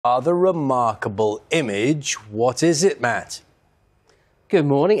Rather remarkable image. What is it, Matt? Good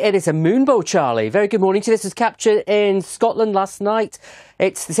morning. It is a moonbow, Charlie. Very good morning to you. This was captured in Scotland last night.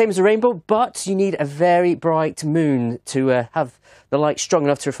 It's the same as a rainbow, but you need a very bright moon to have the light strong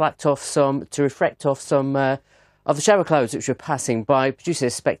enough to reflect off some of the shower clouds which were passing by, producing a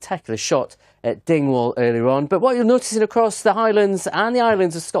spectacular shot at Dingwall earlier on. But what you're noticing across the Highlands and the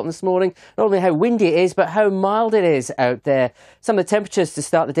islands of Scotland this morning, not only how windy it is, but how mild it is out there. Some of the temperatures to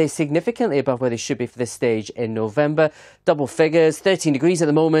start the day significantly above where they should be for this stage in November. Double figures, 13 degrees at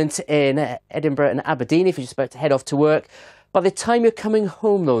the moment in Edinburgh and Aberdeen if you're just about to head off to work. By the time you're coming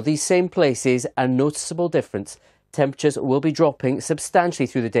home, though, these same places, a noticeable difference. Temperatures will be dropping substantially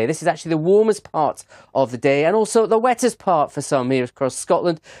through the day. This is actually the warmest part of the day and also the wettest part for some here across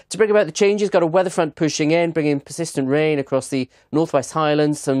Scotland. To bring about the changes, got a weather front pushing in, bringing persistent rain across the northwest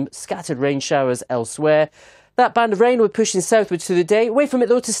Highlands, some scattered rain showers elsewhere. That band of rain will be pushing southwards through the day. Away from it,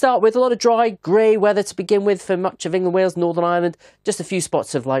 though, to start with, a lot of dry, grey weather to begin with for much of England, Wales, Northern Ireland. Just a few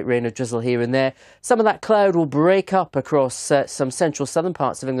spots of light rain or drizzle here and there. Some of that cloud will break up across some central southern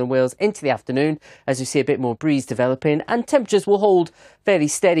parts of England and Wales into the afternoon as we see a bit more breeze developing. And temperatures will hold fairly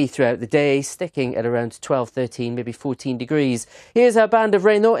steady throughout the day, sticking at around 12, 13, maybe 14 degrees. Here's our band of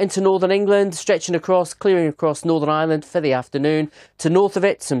rain, though, into northern England, stretching across, clearing across Northern Ireland for the afternoon. To north of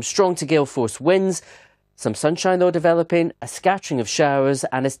it, some strong to gale force winds. Some sunshine, though, developing, a scattering of showers,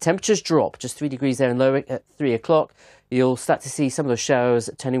 and as temperatures drop, just 3 degrees there in Lerwick at 3 o'clock, you'll start to see some of those showers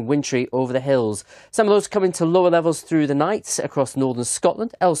turning wintry over the hills. Some of those coming to lower levels through the night across northern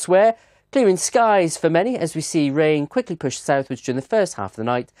Scotland. Elsewhere, clearing skies for many as we see rain quickly push southwards during the first half of the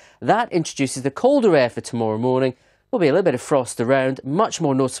night. That introduces the colder air for tomorrow morning. There'll be a little bit of frost around, much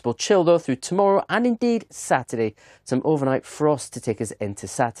more noticeable chill though through tomorrow and indeed Saturday. Some overnight frost to take us into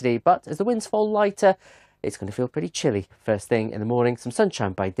Saturday, but as the winds fall lighter, it's going to feel pretty chilly first thing in the morning. Some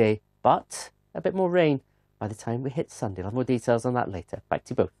sunshine by day, but a bit more rain by the time we hit Sunday. I'll have more details on that later. Back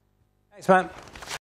to you both. Thanks, Matt.